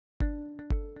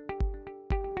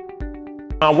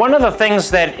One of the things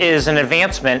that is an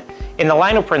advancement in the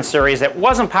Linoprint series that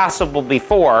wasn't possible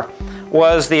before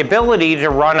was the ability to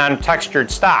run on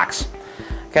textured stocks.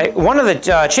 Okay, one of the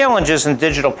challenges in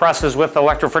digital presses with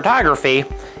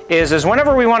electrophotography is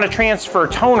whenever we want to transfer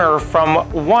toner from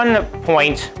one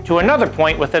point to another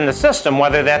point within the system,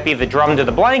 whether that be the drum to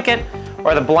the blanket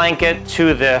or the blanket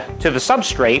to the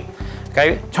substrate,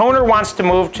 okay, toner wants to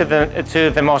move to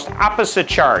the most opposite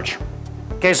charge.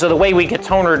 Okay, so the way we get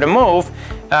toner to move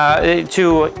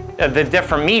to the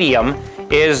different medium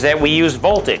is that we use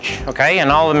voltage, okay? And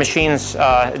all the machines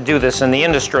do this in the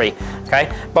industry,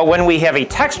 okay? But when we have a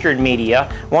textured media,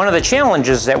 one of the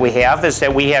challenges that we have is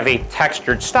that we have a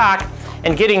textured stock,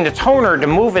 and getting the toner to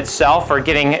move itself or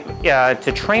getting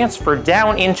to transfer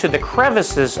down into the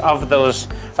crevices of those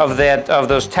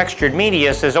textured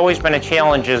medias has always been a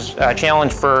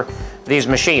challenge for these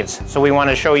machines. So we want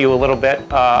to show you a little bit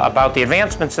about the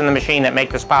advancements in the machine that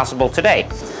make this possible today.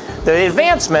 The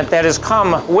advancement that has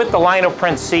come with the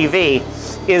Linoprint CV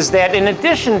is that in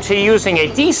addition to using a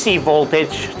DC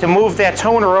voltage to move that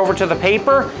toner over to the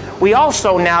paper, we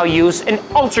also now use an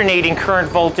alternating current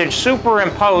voltage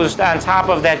superimposed on top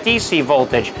of that DC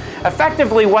voltage.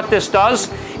 Effectively what this does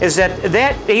is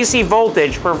that AC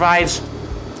voltage provides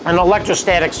an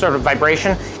electrostatic sort of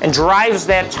vibration and drives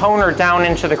that toner down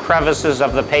into the crevices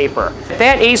of the paper.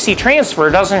 That AC transfer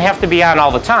doesn't have to be on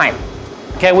all the time.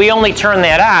 Okay, we only turn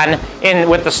that on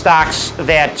with the stocks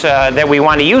that we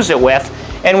want to use it with,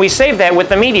 and we save that with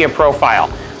the media profile.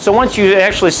 So once you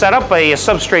actually set up a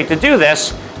substrate to do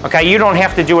this, okay, you don't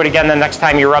have to do it again the next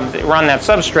time you run that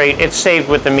substrate. It's saved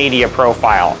with the media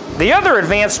profile. The other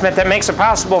advancement that makes it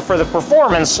possible for the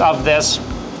performance of this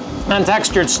on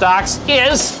textured stocks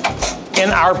is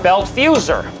in our belt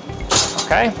fuser.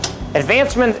 Okay,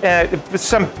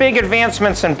 some big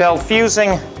advancements in belt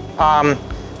fusing.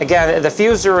 Again, the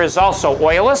fuser is also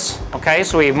oilless. Okay,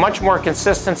 so we have much more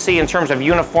consistency in terms of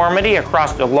uniformity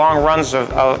across the long runs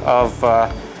that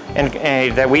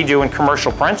we do in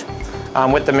commercial print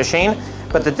with the machine.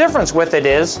 But the difference with it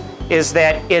is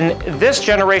that in this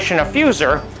generation of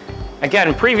fuser,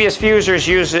 again, previous fusers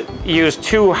use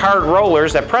two hard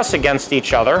rollers that press against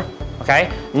each other. Okay,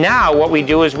 now what we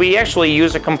do is we actually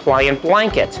use a compliant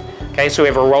blanket. Okay, so we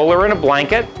have a roller and a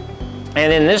blanket,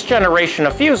 and in this generation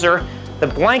of fuser, the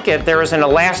blanket, there is an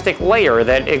elastic layer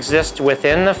that exists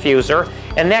within the fuser,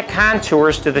 and that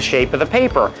contours to the shape of the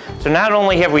paper. So not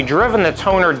only have we driven the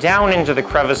toner down into the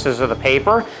crevices of the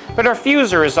paper, but our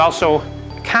fuser is also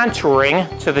contouring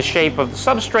to the shape of the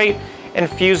substrate and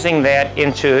fusing that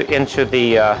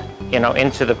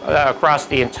across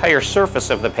the entire surface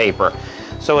of the paper.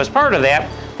 So as part of that,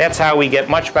 that's how we get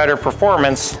much better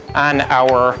performance on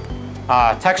our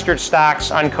textured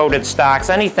stocks, uncoated stocks,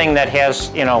 anything that has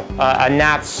a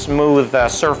not smooth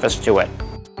surface to it.